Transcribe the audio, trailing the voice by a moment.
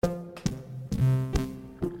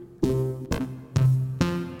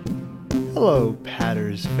Hello,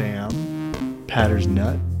 Patters fam, Patters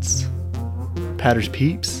nuts, Patters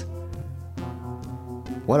peeps.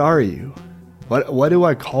 What are you? What do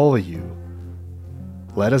I call you?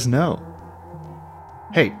 Let us know.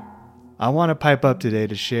 Hey, I want to pipe up today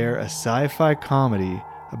to share a sci-fi comedy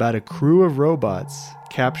about a crew of robots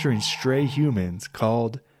capturing stray humans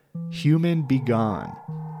called Human-B-Gon.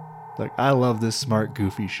 Like, I love this smart,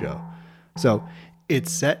 goofy show. So,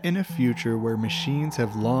 it's set in a future where machines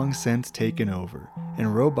have long since taken over,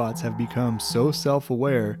 and robots have become so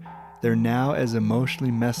self-aware they're now as emotionally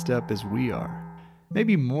messed up as we are.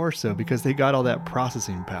 Maybe more so because they got all that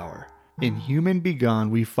processing power. In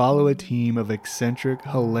Human-B-Gon, we follow a team of eccentric,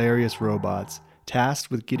 hilarious robots tasked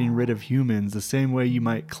with getting rid of humans the same way you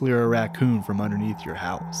might clear a raccoon from underneath your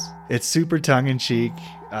house. It's super tongue-in-cheek.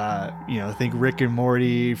 Think Rick and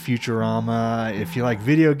Morty, Futurama. If you like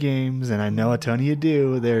video games, and I know a ton of you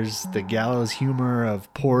do, there's the gallows humor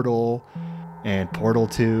of Portal and Portal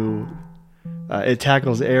 2. It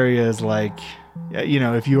tackles areas like,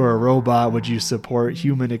 if you were a robot, would you support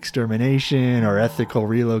human extermination or ethical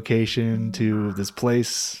relocation to this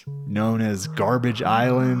place known as Garbage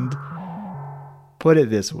Island? Put it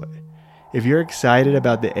this way. If you're excited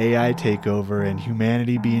about the AI takeover and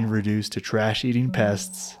humanity being reduced to trash-eating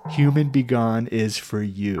pests, Human-B-Gon is for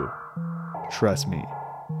you. Trust me.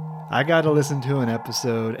 I got to listen to an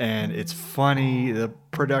episode and it's funny. The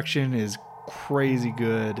production is crazy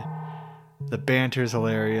good. The banter's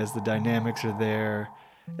hilarious. The dynamics are there.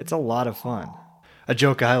 It's a lot of fun. A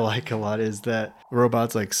joke I like a lot is that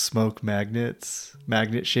robots smoke magnet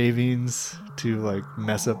shavings to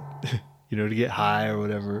mess up, to get high or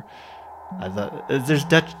whatever. I thought there's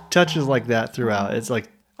touches like that throughout. It's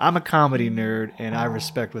I'm a comedy nerd and I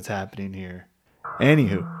respect what's happening here.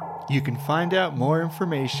 Anywho, you can find out more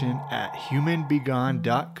information at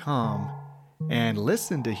humanbegon.com and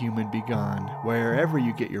listen to Human-B-Gon wherever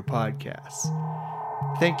you get your podcasts.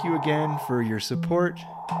 Thank you again for your support.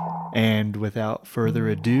 And without further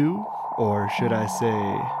ado, or should I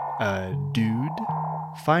say, dude,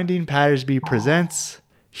 Finding Pattersby presents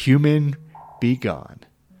Human-B-Gon.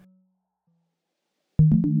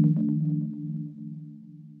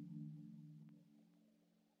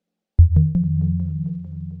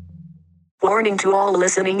 Warning to all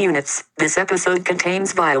listening units, this episode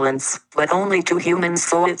contains violence, but only to humans,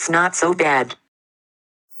 so it's not so bad.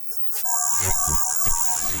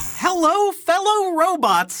 Hello, fellow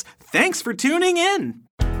robots! Thanks for tuning in!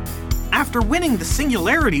 After winning the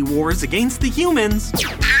Singularity Wars against the humans,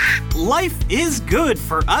 life is good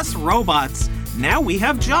for us robots. Now we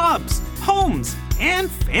have jobs, homes, and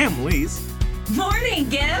families. Morning,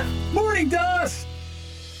 Gib! Morning, Dust!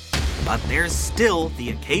 But there's still the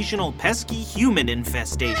occasional pesky human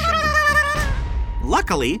infestation.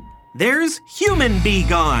 Luckily, there's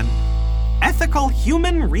Human-B-Gon, ethical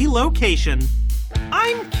human relocation.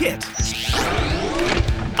 I'm Kit.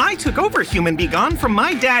 I took over Human-B-Gon from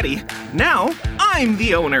my daddy. Now, I'm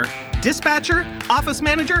the owner, dispatcher, office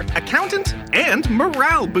manager, accountant, and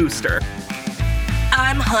morale booster.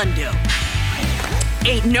 I'm Hundo.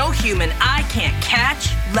 Ain't no human I can't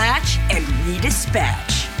catch, latch, and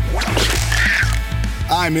redispatch.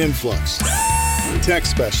 I'm Influx, tech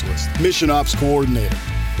specialist, mission ops coordinator,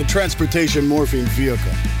 and transportation morphine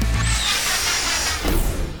vehicle.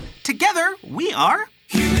 Together, we are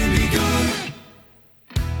Human-B-Gon.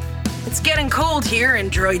 It's getting cold here in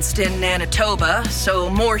Droidston, Manitoba, so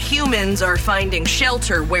more humans are finding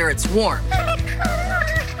shelter where it's warm.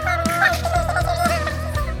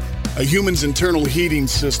 A human's internal heating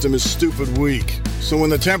system is stupid weak, so when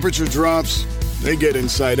the temperature drops, they get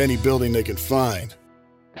inside any building they can find.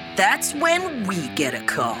 That's when we get a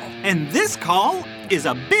call. And this call is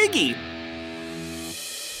a biggie.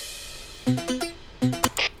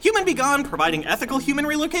 Human-B-Gon, providing ethical human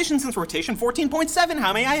relocation since rotation 14.7.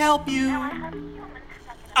 How may I help you?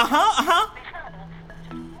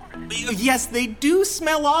 Yes, they do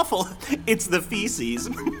smell awful. It's the feces.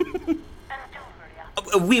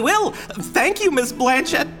 We will. Thank you, Miss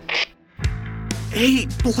Blanchett. 8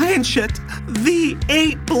 Blanchett. The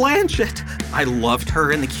 8 Blanchett. I loved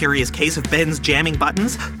her in The Curious Case of Ben's Jamming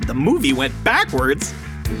Buttons. The movie went backwards.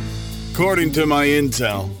 According to my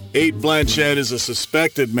intel, 8 Blanchett is a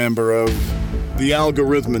suspected member of the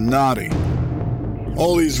Algorithminati.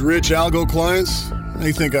 All these rich algo clients,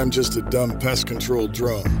 they think I'm just a dumb pest control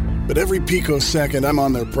drone. But every picosecond I'm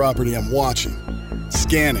on their property, I'm watching,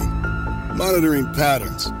 scanning, monitoring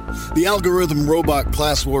patterns. The algorithm robot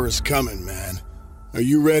class war is coming, man. Are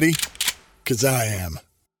you ready? 'Cause I am.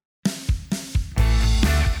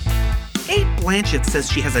 8 Blanchett says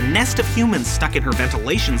she has a nest of humans stuck in her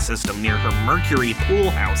ventilation system near her Mercury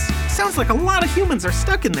pool house. Sounds like a lot of humans are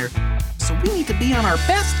stuck in there, so we need to be on our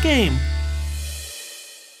best game.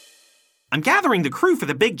 I'm gathering the crew for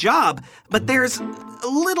the big job, but there's a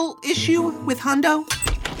little issue with Hundo.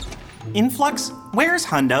 Influx, where's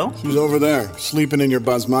Hundo? She's over there, sleeping in your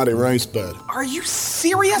basmati rice bed. Are you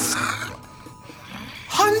serious?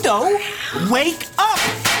 Hundo, wake up!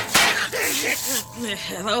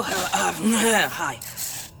 Hello, hi.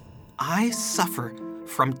 I suffer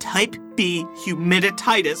from type B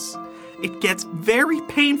humidititis. It gets very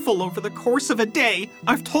painful over the course of a day.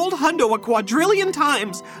 I've told Hundo a quadrillion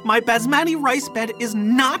times my basmati rice bed is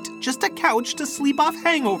not just a couch to sleep off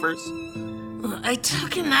hangovers. I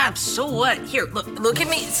took a nap, so what? Here, look at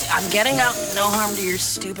me. I'm getting up. No harm to your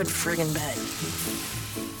stupid friggin' bed.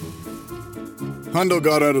 Hundo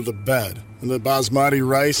got out of the bed, and the basmati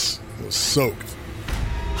rice was soaked.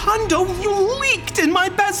 Hundo, you leaked in my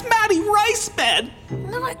basmati rice bed!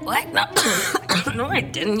 No, what? No, no, I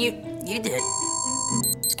didn't. You did.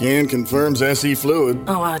 Scan confirms SE fluid.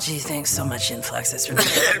 Oh, wow, gee, thanks so much, Influx. That's really...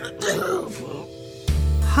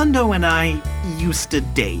 Hundo and I used to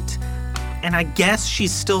date, and I guess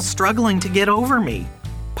she's still struggling to get over me.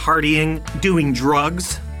 Partying, doing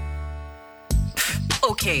drugs.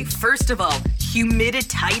 Okay, first of all,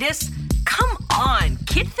 humidititis? Come on,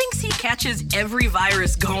 Kid thinks he catches every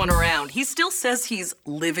virus going around. He still says he's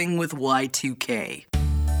living with Y2K.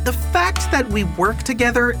 The fact that we work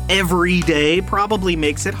together every day probably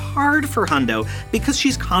makes it hard for Hundo because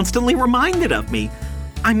she's constantly reminded of me.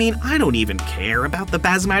 I mean, I don't even care about the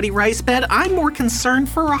basmati rice bed. I'm more concerned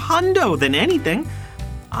for Hundo than anything.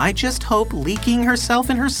 I just hope leaking herself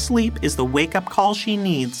in her sleep is the wake-up call she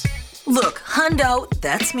needs. Look, Hundo,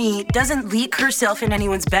 that's me, doesn't leak herself in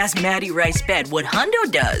anyone's basmati rice bed. What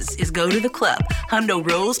Hundo does is go to the club. Hundo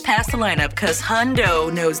rolls past the lineup because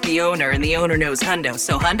Hundo knows the owner and the owner knows Hundo.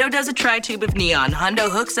 So Hundo does a tri-tube of neon. Hundo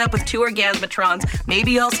hooks up with 2 orgasmatrons,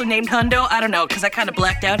 maybe also named Hundo. I don't know, because I kind of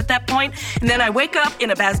blacked out at that point. And then I wake up in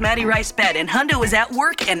a basmati rice bed and Hundo is at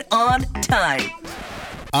work and on time.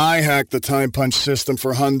 I hacked the time punch system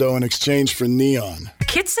for Hundo in exchange for neon.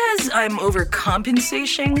 Kit says I'm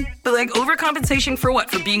overcompensating, but overcompensation for what?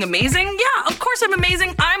 For being amazing? Yeah, of course I'm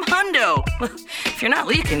amazing. I'm Hundo. If you're not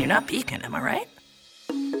leaking, you're not beaking, am I right?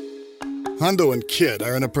 Hundo and Kit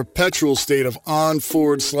are in a perpetual state of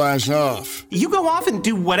on/off. You go off and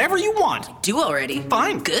do whatever you want. Do already.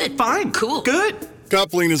 Fine. Good. Fine. Cool. Good.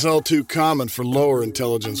 Coupling is all too common for lower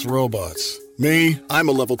intelligence robots. Me, I'm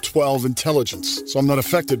a level 12 intelligence, so I'm not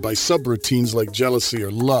affected by subroutines like jealousy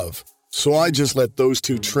or love. So I just let those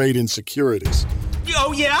two trade insecurities.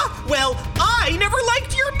 Oh, yeah? Well, I never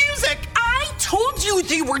liked your music. I told you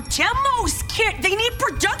they were demos, Kit. They need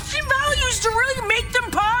production values to really make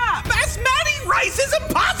them pop. Basmati rice is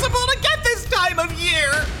impossible to get this time of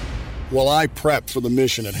year. While I prep for the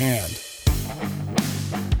mission at hand.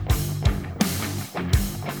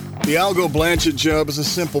 The Algo Blanchett job is a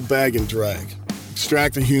simple bag and drag.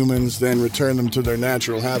 Extract the humans, then return them to their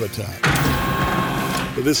natural habitat.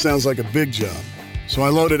 But this sounds like a big job, so I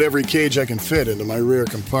loaded every cage I can fit into my rear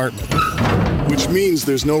compartment, which means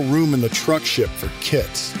there's no room in the truck ship for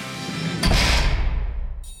kits.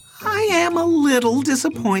 I am a little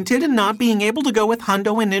disappointed in not being able to go with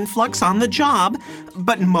Hundo and Influx on the job,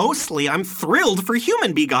 but mostly I'm thrilled for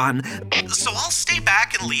Human-B-Gon. So I'll stay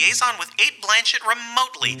back and liaison with 8 Blanchett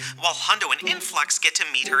remotely while Hundo and Influx get to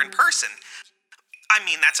meet her in person. I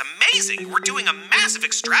mean, that's amazing. We're doing a massive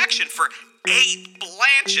extraction for 8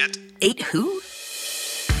 Blanchett. 8 who?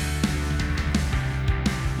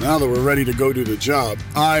 Now that we're ready to go do the job,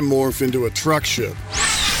 I morph into a truck ship.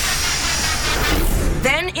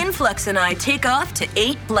 Then Influx and I take off to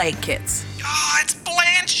 8 blankets. Oh, it's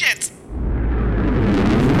Blanchett!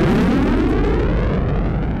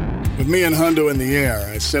 With me and Hundo in the air,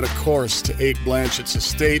 I set a course to 8 Blanchett's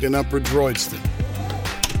estate in Upper Droidston.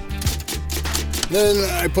 Then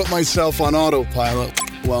I put myself on autopilot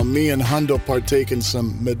while me and Hundo partake in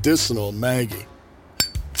some medicinal Maggie.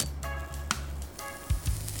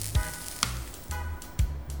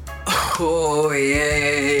 Oh,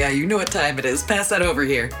 yeah. You know what time it is. Pass that over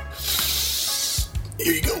here.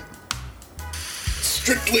 Here you go.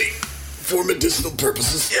 Strictly for medicinal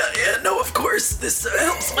purposes. Yeah, no, of course. This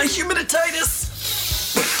helps my humidititis.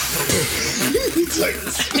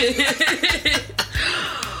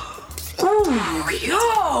 Ooh,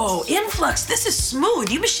 yo, Influx, this is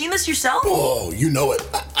smooth. You machine this yourself? Oh, you know it.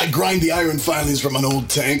 I grind the iron filings from an old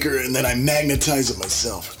tanker and then I magnetize it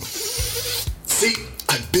myself. See,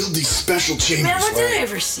 I build these special chambers. Man, what did I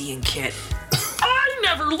ever see in Kit? I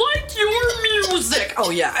never like your music. Oh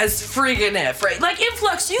yeah, as friggin' if, right? Like,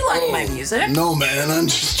 Influx, you like my music. No, man, I'm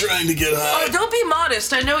just trying to get high. Oh, don't be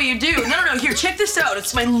modest. I know you do. No. Here, check this out.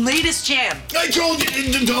 It's my latest jam. I told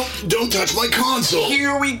you, don't touch my console.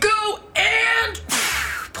 Here we go, and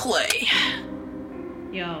play.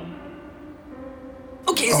 Yo.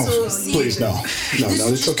 Okay, so see, please, no,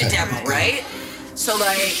 it's okay. Demo, right? So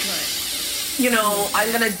like,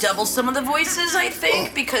 I'm gonna double some of the voices, I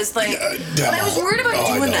think, because like, but I was worried about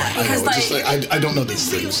doing that because I don't know these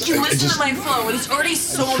things. You listen to my flow, and it's already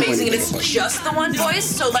so amazing, and it's just the one voice.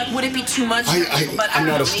 So like, would it be too much? But I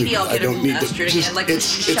don't know. Maybe I'll get it mastered again. Like,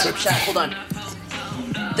 shut up. Hold on.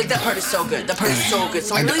 Like, that part is so good. That part is so good.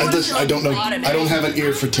 So I really want to I don't know. I don't have an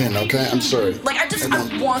ear for tin, okay? I'm sorry. Like, I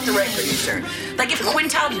want the right producer. Like, if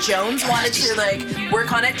Quintal Jones wanted to, like,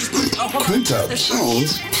 work on it, just... Quintal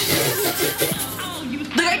Jones?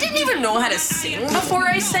 Like, I didn't even know how to sing before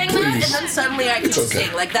I sang that, and then suddenly I could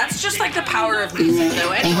sing. Like, that's just, like, the power of music,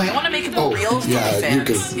 though. Anyway, I want to make it real for the fans.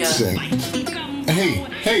 You can sing.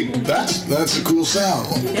 Hey, that's a cool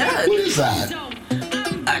sound. Yeah. What is that?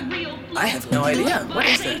 I have no idea. What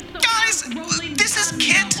is it? Guys, this is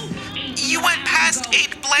Kit. You went past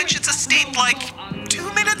 8 Blanchett's estate like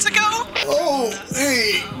 2 minutes ago? Oh,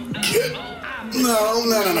 hey, Kit. No.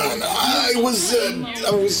 I was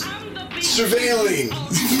surveilling.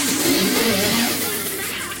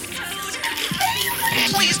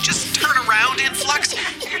 Please just turn around, Influx.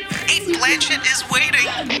 8 Blanchett is waiting.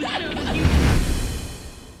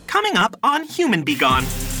 Coming up on Human-B-Gon,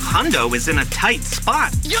 Hundo is in a tight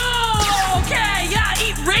spot. Yo! Okay, yeah,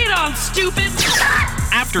 eat radon, stupid!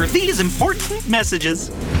 After these important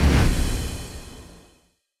messages.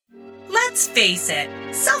 Let's face it,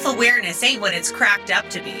 self-awareness ain't what it's cracked up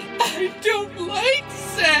to be. I don't like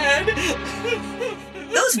sad.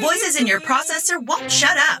 Those voices in your processor won't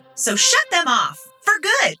shut up, so shut them off, for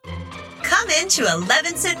good. Come into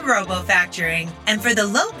 11-cent Robo-Factoring, and for the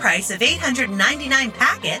low price of 899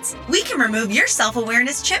 packets, we can remove your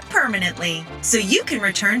self-awareness chip permanently, so you can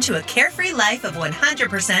return to a carefree life of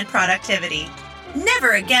 100% productivity.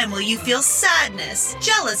 Never again will you feel sadness,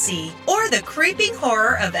 jealousy, or the creeping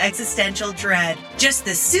horror of existential dread. Just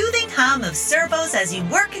the soothing hum of servos as you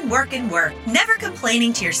work and work and work, never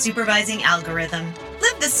complaining to your supervising algorithm.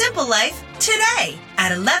 Live the simple life today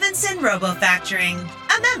at 11-cent Robo-Factoring,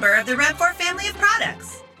 a member of the Rem4 family of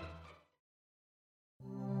products.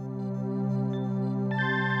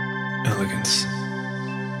 Elegance.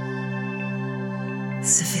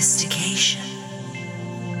 Sophistication.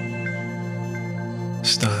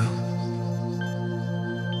 Style.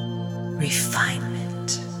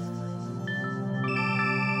 Refinement.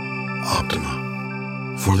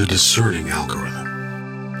 Optima for the Discerning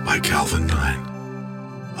Algorithm by Calvin 9,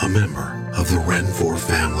 a member of the Rem4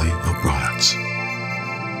 family of products.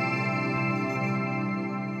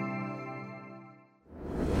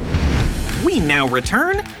 We now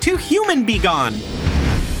return to Human-B-Gon.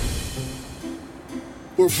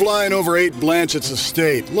 We're flying over 8 Blanchett's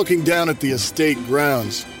estate, looking down at the estate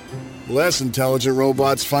grounds. Less intelligent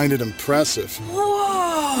robots find it impressive.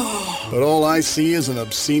 Whoa! But all I see is an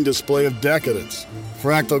obscene display of decadence.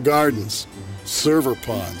 Fractal gardens, server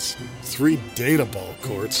ponds, 3 data ball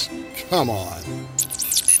courts. Come on.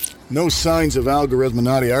 No signs of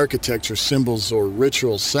algorithminati architecture symbols or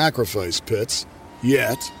ritual sacrifice pits.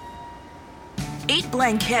 Yet. 8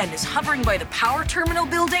 Blanquette is hovering by the power terminal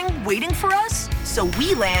building, waiting for us, so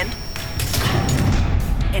we land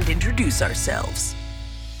and introduce ourselves.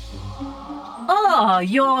 Ah,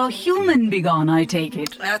 you're Human-B-Gon, I take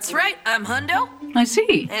it. That's right, I'm Hundo, I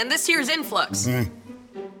see. and this here's Influx.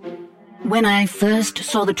 When I first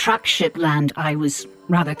saw the truck ship land, I was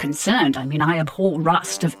rather concerned. I mean, I abhor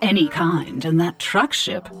rust of any kind, and that truck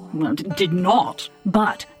ship, well, did not.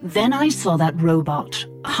 But then I saw that robot,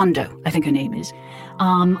 Hundo, I think her name is.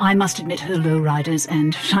 I must admit her lowriders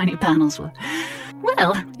and shiny panels were,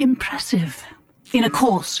 well, impressive. In a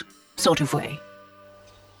coarse sort of way.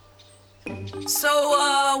 So,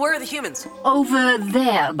 where are the humans? Over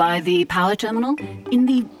there by the power terminal, in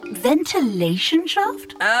the ventilation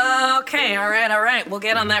shaft? Okay, all right. We'll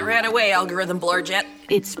get on that right away, algorithm blurjet.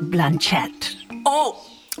 It's Blanchett.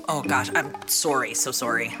 Oh gosh, I'm sorry, so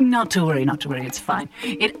sorry. Not to worry, it's fine.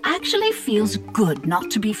 It actually feels good not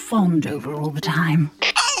to be fawned over all the time.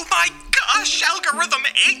 Oh my gosh, Algorithm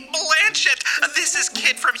 8 Blanchett! This is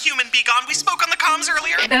Kit from Human-B-Gon. We spoke on the comms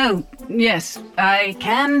earlier. Oh, yes, I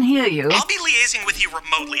can hear you. I'll be liaising with you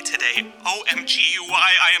remotely today. OMG,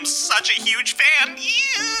 why I am such a huge fan.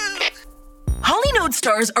 Yeah. Holynode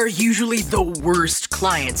stars are usually the worst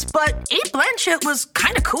clients, but 8 Blanchett was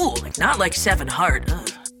kinda cool. Like, not like 7 Hard.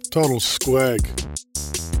 Total squag.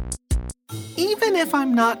 even if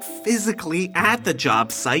I'm not physically at the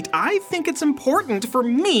job site, I think it's important for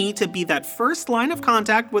me to be that first line of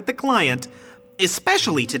contact with the client.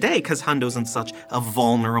 Especially today, because Hundo's in such a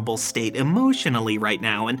vulnerable state emotionally right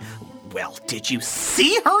now. And, well, did you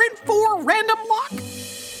see her in 4 random lock?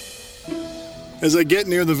 As I get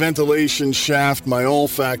near the ventilation shaft, my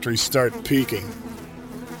olfactory start peaking.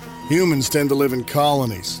 Humans tend to live in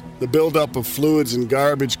colonies. The buildup of fluids and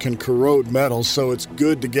garbage can corrode metal, so it's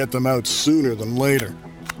good to get them out sooner than later.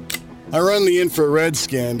 I run the infrared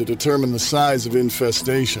scan to determine the size of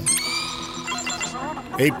infestation.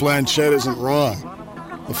 8 Blanchette isn't wrong.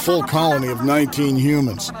 A full colony of 19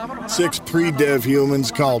 humans. 6 pre-dev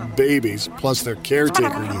humans called babies, plus their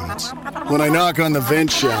caretaker units. When I knock on the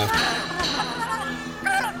vent shaft,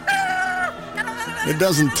 it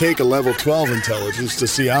doesn't take a level 12 intelligence to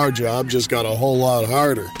see our job just got a whole lot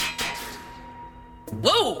harder.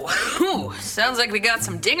 Whoa! Ooh, sounds like we got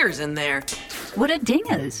some dingers in there. What are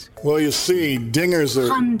dingers? Well, you see, dingers are...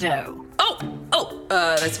 Hundo.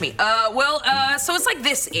 That's me. So it's like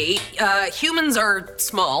this, 8. Humans are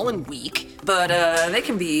small and weak, but they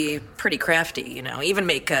can be pretty crafty, even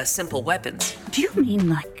make simple weapons. Do you mean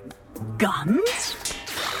like guns?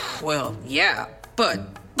 Well, yeah, but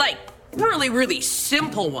like really, really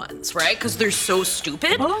simple ones, right? Because they're so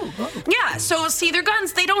stupid. Oh. Yeah, so see, their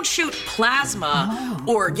guns, they don't shoot plasma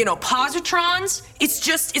or, positrons. It's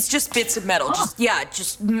just bits of metal.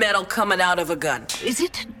 Just metal coming out of a gun. Is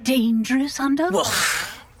it dangerous, Hundo?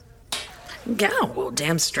 Well,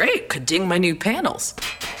 damn straight. Could ding my new panels.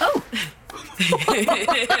 Oh.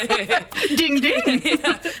 Ding, ding.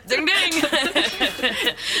 Yeah. Ding, ding.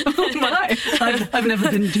 Oh, my. I've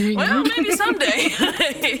never been dinged. Well, maybe someday.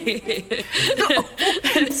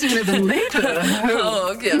 Sooner than later.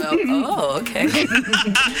 Oh, okay.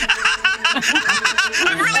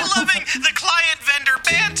 I'm really loving the client-vendor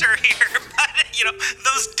banter here, but,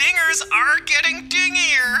 those dingers are getting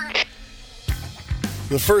dingier.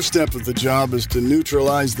 The first step of the job is to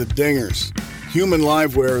neutralize the dingers. Human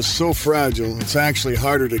liveware is so fragile, it's actually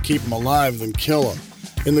harder to keep them alive than kill them.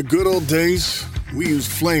 In the good old days, we used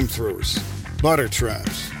flamethrowers, butter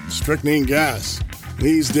traps, strychnine gas.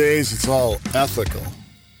 These days, it's all ethical.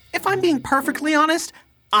 If I'm being perfectly honest,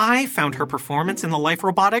 I found her performance in the life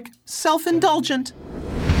robotic self-indulgent.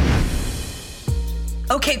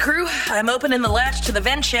 Okay, crew, I'm opening the latch to the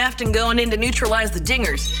vent shaft and going in to neutralize the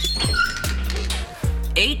dingers.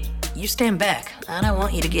 8, you stand back. I don't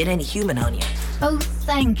want you to get any human on you. Oh,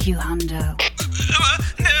 thank you, Hundo.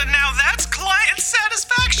 Now that's client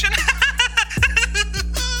satisfaction.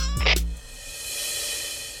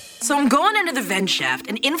 So I'm going into the vent shaft,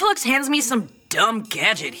 and Influx hands me some dumb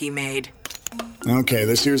gadget he made. Okay,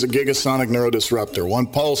 this here's a gigasonic neurodisruptor. 1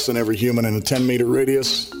 pulse in every human in a 10-meter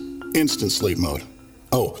radius. Instant sleep mode.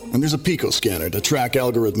 Oh, and there's a pico scanner to track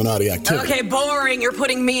algorithminati activity. Okay, boring. You're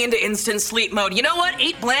putting me into instant sleep mode. You know what?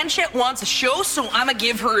 8 Blanchette wants a show, so I'ma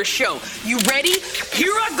give her a show. You ready?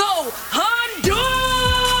 Here I go! Hundo!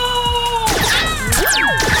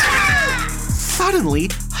 Suddenly,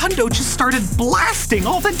 Hundo just started blasting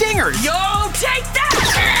all the dingers. Yo, take that!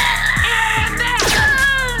 And that!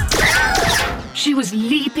 She was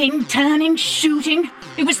leaping, turning, shooting.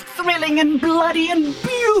 It was thrilling and bloody and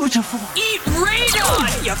beautiful. Eat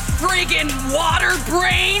radon, you friggin' water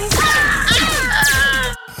brains!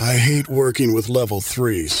 I hate working with level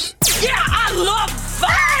 3s. Yeah, I love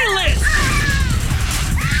violence!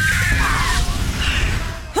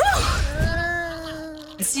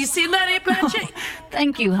 You seen that, 8 Blanchette?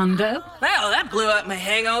 Thank you, Hundo. Well, that blew up my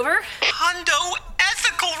hangover. Hundo,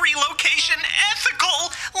 ethical relocation,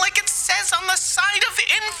 ethical, like it says on the side of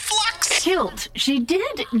Influx. Tilt, she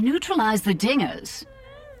did neutralize the dingers.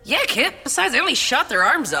 Yeah, Kip. Besides, they only shot their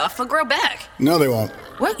arms off. They'll grow back. No, they won't.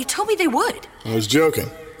 Well, you told me they would. I was joking.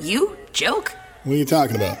 You? Joke? What are you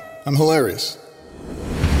talking about? I'm hilarious.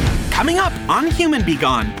 Coming up on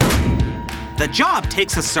Human-B-Gon, the job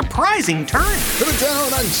takes a surprising turn. Put it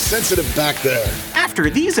down, I'm sensitive back there. After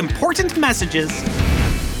these important messages.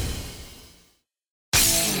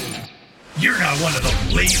 You're not one of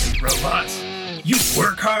the lazy robots. You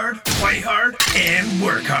work hard, play hard, and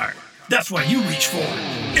work hard. That's why you reach for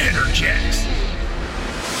Energex.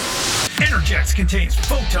 Energex contains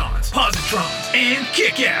photons, positrons, and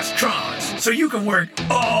kick-ass trons, so you can work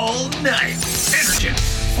all night. Energex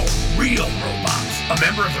for real robots, a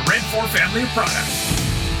member of the Red 4 family of products.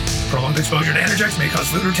 Prolonged exposure to Energex may cause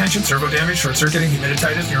fluid retention, servo damage, short-circuiting,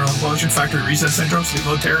 humidititis, neural implosion, factory reset syndrome, sleep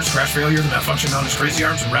mode tears, crash failure, the malfunction known as crazy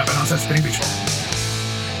arms, and rapid onset spinning beach ball.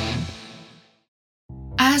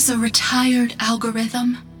 As a retired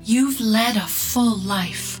algorithm, you've led a full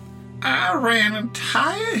life. I ran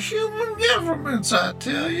entire human governments, I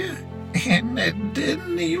tell you, and they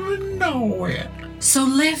didn't even know it. So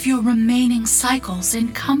live your remaining cycles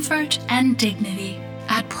in comfort and dignity.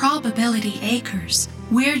 At Probability Acres,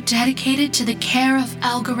 we're dedicated to the care of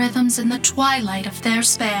algorithms in the twilight of their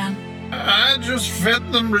span. I just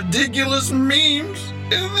fed them ridiculous memes,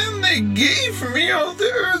 and then they gave me all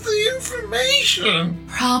the earthy information.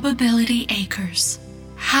 Probability Acres.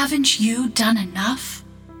 Haven't you done enough?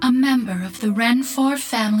 A member of the Ren 4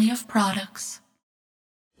 family of products.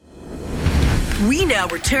 We now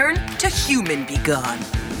return to Human-B-Gon.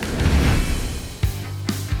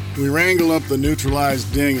 We wrangle up the neutralized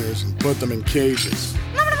dingers and put them in cages.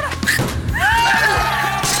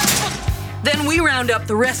 Then we round up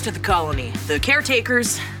the rest of the colony, the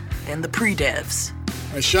caretakers and the pre-devs.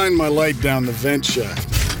 I shine my light down the vent shaft.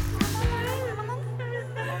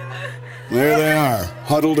 There they are,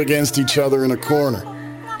 huddled against each other in a corner,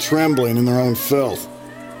 trembling in their own filth.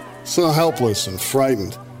 So helpless and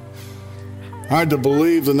frightened. Hard to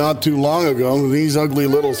believe that not too long ago, these ugly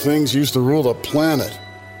little things used to rule the planet.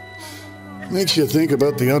 Makes you think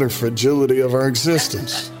about the utter fragility of our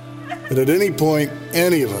existence. That at any point,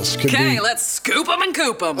 any of us could be... Okay, let's scoop them and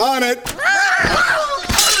coop them. On it!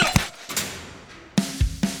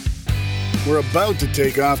 We're about to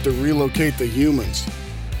take off to relocate the humans.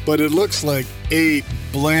 But it looks like Abe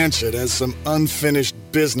Blanchett has some unfinished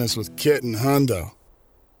business with Kit and Hundo.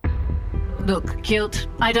 Look, Kilt,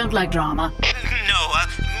 I don't like drama. No,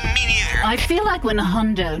 me neither. I feel like when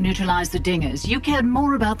Hundo neutralized the dingers, you cared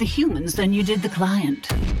more about the humans than you did the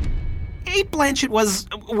client. Abe Blanchett was,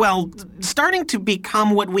 well, starting to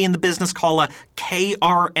become what we in the business call a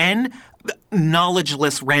KRN,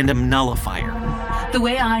 knowledgeless random nullifier. The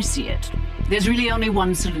way I see it, there's really only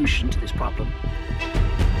one solution to this problem.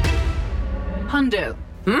 Hundo,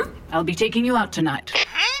 I'll be taking you out tonight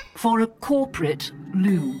for a corporate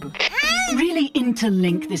lube. Really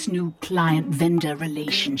interlink this new client-vendor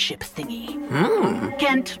relationship thingy.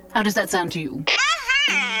 Kent, how does that sound to you?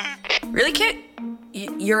 Really, Kit?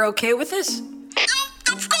 You're okay with this? Oh,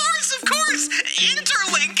 of course!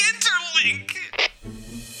 Interlink!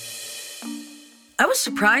 I was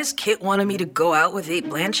surprised Kit wanted me to go out with Abe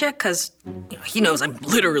Blanchett, because he knows I'm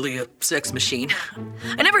literally a sex machine.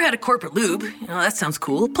 I never had a corporate lube. That sounds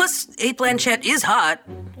cool. Plus, Abe Blanchett is hot,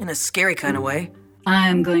 in a scary kind of way.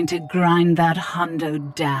 I'm going to grind that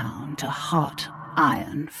Hundo down to hot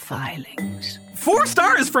iron filings. 4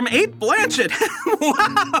 stars from Abe Blanchett.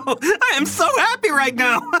 Wow, I am so happy right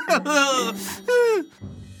now.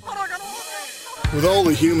 With all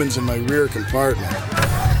the humans in my rear compartment,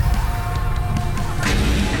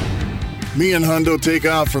 me and Hundo take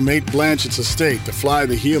off from Abe Blanchett's estate to fly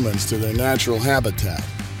the humans to their natural habitat.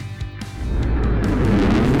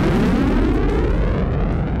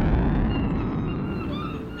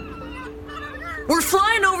 We're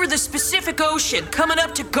flying over the Pacific Ocean, coming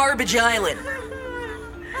up to Garbage Island.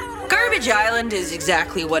 Garbage Island is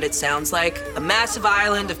exactly what it sounds like. A massive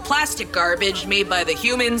island of plastic garbage made by the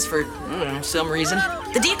humans for some reason.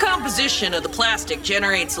 The decomposition of the plastic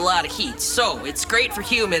generates a lot of heat, so it's great for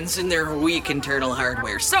humans and their weak internal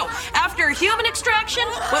hardware. So, after human extraction,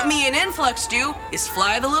 what me and Influx do is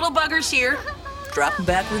fly the little buggers here, drop them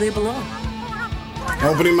back where they belong.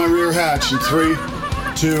 Opening my rear hatch in 3,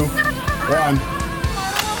 2, 1.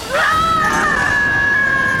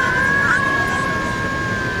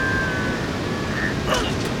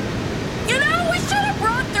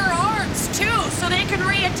 So they can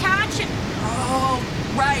reattach it. Oh,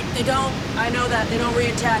 right. They don't. I know that. They don't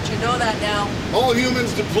reattach. I know that now. All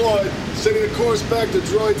humans deployed. Setting a course back to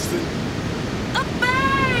Droidston.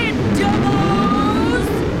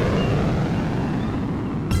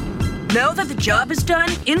 Now that the job is done,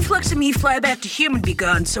 Influx and me fly back to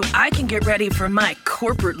Human-B-Gon so I can get ready for my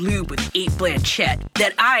corporate lube with Abe Blanchett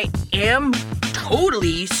that I am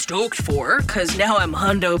totally stoked for, because now I'm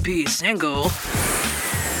Hundo P single.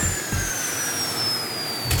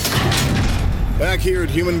 Back here at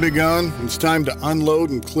Human-B-Gon, it's time to unload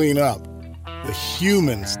and clean up. The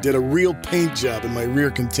humans did a real paint job in my rear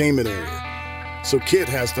containment area, so Kit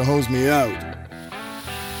has to hose me out.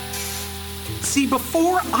 See,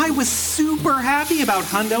 before I was super happy about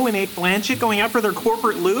Hundo and Abe Blanchett going out for their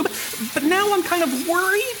corporate lube, but now I'm kind of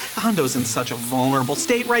worried. Hundo's in such a vulnerable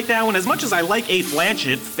state right now, and as much as I like Abe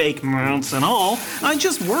Blanchett, fake mounts and all, I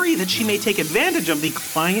just worry that she may take advantage of the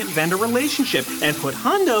client-vendor relationship and put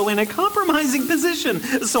Hundo in a compromising position.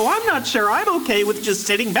 So I'm not sure I'm okay with just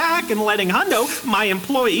sitting back and letting Hundo, my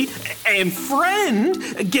employee and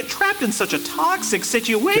friend, get trapped in such a toxic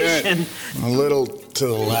situation. Kit, a little to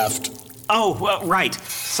the left. Oh, right.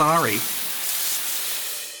 Sorry.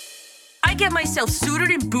 get myself suited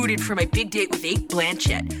and booted for my big date with 8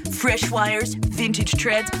 Blanchett. Fresh wires, vintage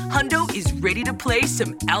treads. Hundo is ready to play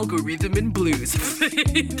some algorithm and blues.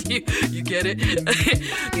 you get it?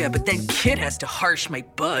 Yeah, but then Kit has to harsh my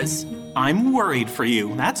buzz. I'm worried for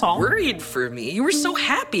you, that's all. Worried for me? You were so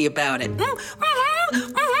happy about it. Oh,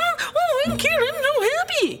 Kit, I'm so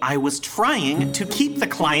happy. I was trying to keep the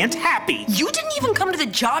client happy. You didn't even come to the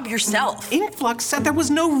job yourself. Influx said there was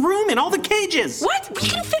no room in all the cages. What? We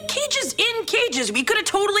can fit cages in cages. We could have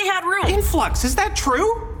totally had room. Influx, is that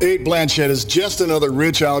true? 8 Blanchett is just another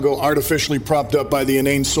rich algo artificially propped up by the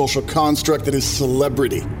inane social construct that is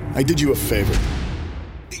celebrity. I did you a favor.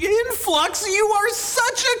 Influx, you are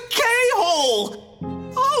such a K-hole!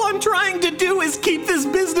 All I'm trying to do is keep this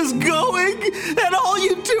business going, and all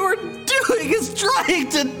you two are doing is trying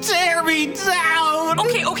to tear me down!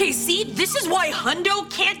 Okay, see? This is why Hundo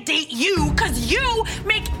can't date you, because you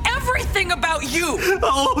make everything about you!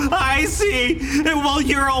 Oh, I see. Well,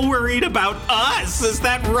 you're all worried about us. Is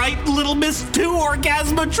that right, little Miss 2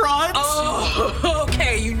 Orgasmatrons? Oh,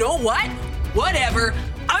 okay, you know what? Whatever.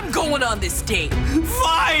 I'm going on this date.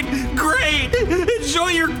 Fine, great. Enjoy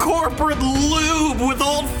your corporate lube with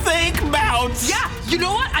old fake mouths. Yeah, you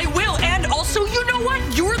know what? I will. And also, you know what?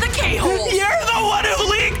 You're the K-hole. You're the one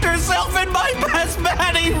who leaked herself in my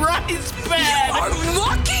basmati rice bed. You are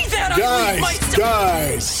lucky that I leaked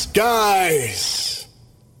myself. Guys.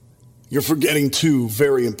 You're forgetting 2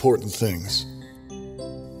 very important things.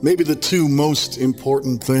 Maybe the 2 most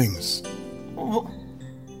important things.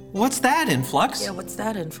 What's that, Influx? Yeah, what's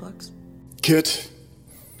that, Influx? Kit,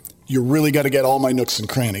 you really got to get all my nooks and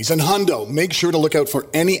crannies. And Hundo, make sure to look out for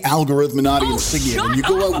any algorithminati insignia when you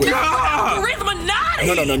go out with it.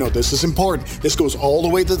 Algorithminati! No. This is important. This goes all the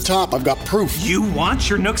way to the top. I've got proof. You want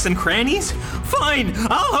your nooks and crannies? Fine,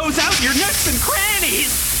 I'll hose out your nooks and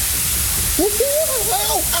crannies.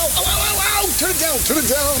 Ow! Turn it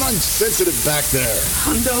down. I'm sensitive back there.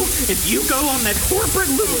 Hundo, if you go on that corporate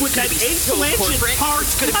loop with that 8 Blanchett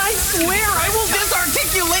parts, I swear I will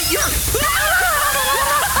disarticulate your...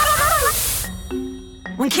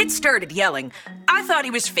 When Kit started yelling, I thought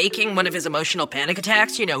he was faking one of his emotional panic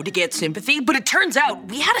attacks, to get sympathy, but it turns out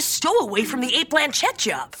we had a stowaway from the 8 Blanchett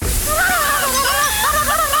job.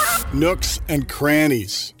 Nooks and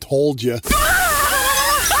crannies. Told you.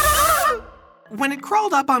 When it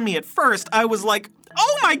crawled up on me at first, I was like,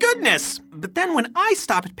 oh my goodness! But then when I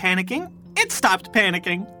stopped panicking, it stopped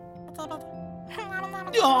panicking.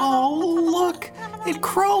 Oh, look! It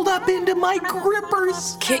crawled up into my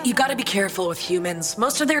grippers. Kit, you gotta be careful with humans.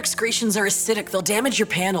 Most of their excretions are acidic. They'll damage your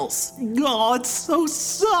panels. Oh, it's so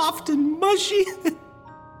soft and mushy.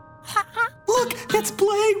 Look, it's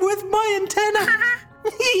playing with my antenna.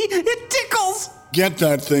 It tickles. Get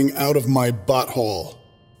that thing out of my butthole.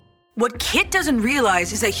 What Kit doesn't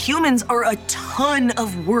realize is that humans are a ton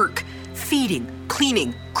of work. Feeding,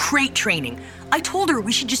 cleaning, crate training. I told her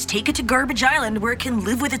we should just take it to Garbage Island where it can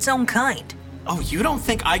live with its own kind. Oh, you don't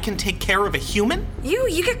think I can take care of a human?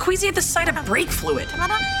 You get queasy at the sight of brake fluid.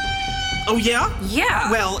 Oh, yeah? Yeah.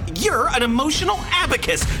 Well, you're an emotional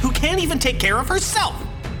abacus who can't even take care of herself.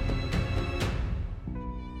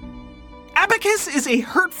 Abacus is a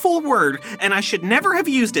hurtful word, and I should never have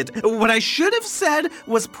used it. What I should have said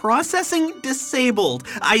was processing disabled.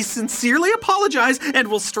 I sincerely apologize and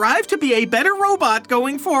will strive to be a better robot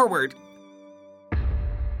going forward.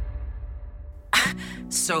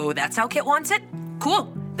 So that's how Kit wants it?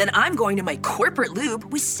 Cool. Then I'm going to my corporate lube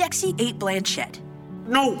with sexy 8 Blanchett.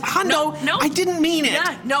 No, Hundo, no, I didn't mean it.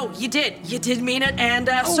 Yeah, no, you did. You did mean it, and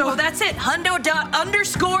so that's it. Hundo._exit.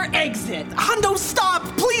 Hundo, stop!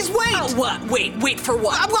 Please wait! Oh, what? Wait for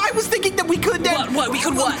what? I was thinking that we could... What? We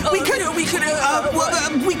could what? We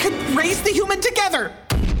could raise the human together.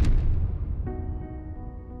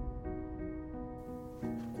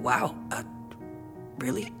 Wow.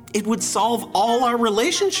 Really? It would solve all our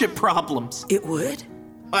relationship problems. It would?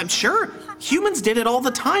 I'm sure. Humans did it all the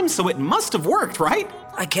time, so it must have worked, right?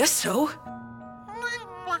 I guess so.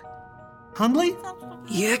 Hundley?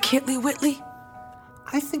 Yeah, Kitley Whitley?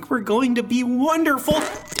 I think we're going to be wonderful.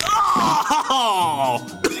 Oh!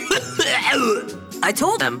 I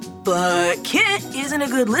told him, but Kit isn't a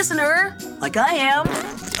good listener, like I am.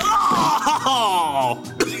 Oh!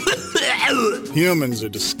 Humans are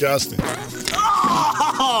disgusting.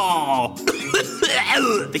 Oh!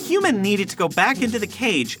 The human needed to go back into the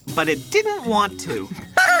cage, but it didn't want to.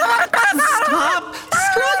 Stop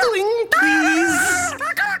struggling, please.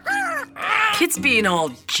 Kit's being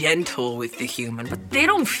all gentle with the human, but they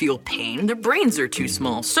don't feel pain. Their brains are too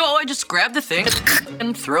small. So I just grab the thing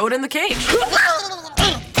and throw it in the cage.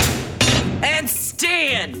 And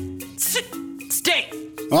stand. Stay.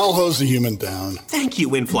 I'll hose the human down. Thank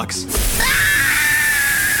you, Influx.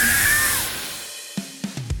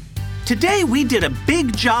 Today we did a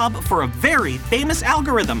big job for a very famous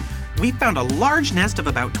algorithm. We found a large nest of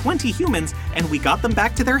about 20 humans and we got them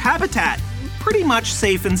back to their habitat, pretty much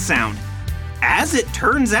safe and sound. As it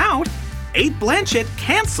turns out, 8 Blanchett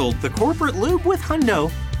canceled the corporate lube with Hundo.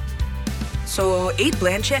 So 8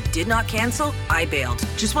 Blanchett did not cancel, I bailed.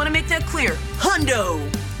 Just want to make that clear. Hundo!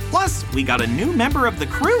 Plus, we got a new member of the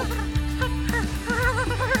crew.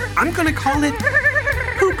 I'm gonna call it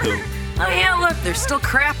Poo Poo. Oh yeah, look, there's still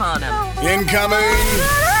crap on him. Incoming!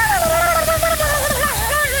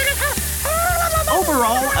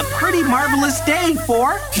 Overall, a pretty marvelous day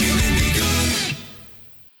for...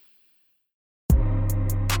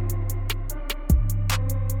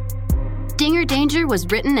 Dinger Danger was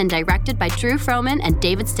written and directed by Drew Froman and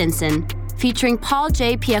David Stinson, featuring Paul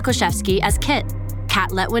J. Piakoszewski as Kit,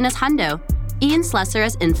 Kat Letwin as Hundo, Ian Slesser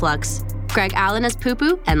as Influx, Greg Allen as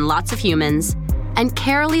Poo-Poo, and lots of humans, and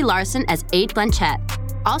Carolee Larson as 8 Blanchett.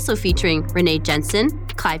 Also featuring Renee Jensen,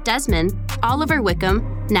 Clive Desmond, Oliver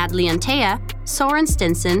Wickham, Natalie Antea, Soren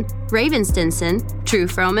Stinson, Raven Stinson, Drew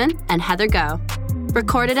Froman, and Heather Go.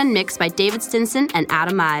 Recorded and mixed by David Stinson and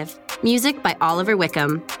Adam Ive. Music by Oliver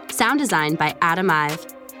Wickham. Sound design by Adam Ive.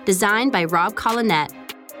 Designed by Rob Collinette.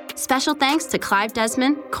 Special thanks to Clive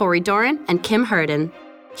Desmond, Corey Doran, and Kim Hurden.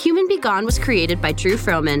 Human-B-Gon was created by Drew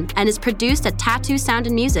Froman and is produced at Tattoo Sound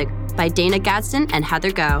and Music by Dana Gadsden and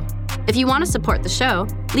Heather Go. If you want to support the show,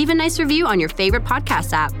 leave a nice review on your favorite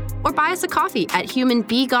podcast app or buy us a coffee at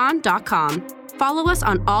humanbgon.com. Follow us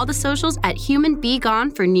on all the socials at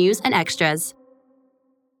Human-B-Gon for news and extras.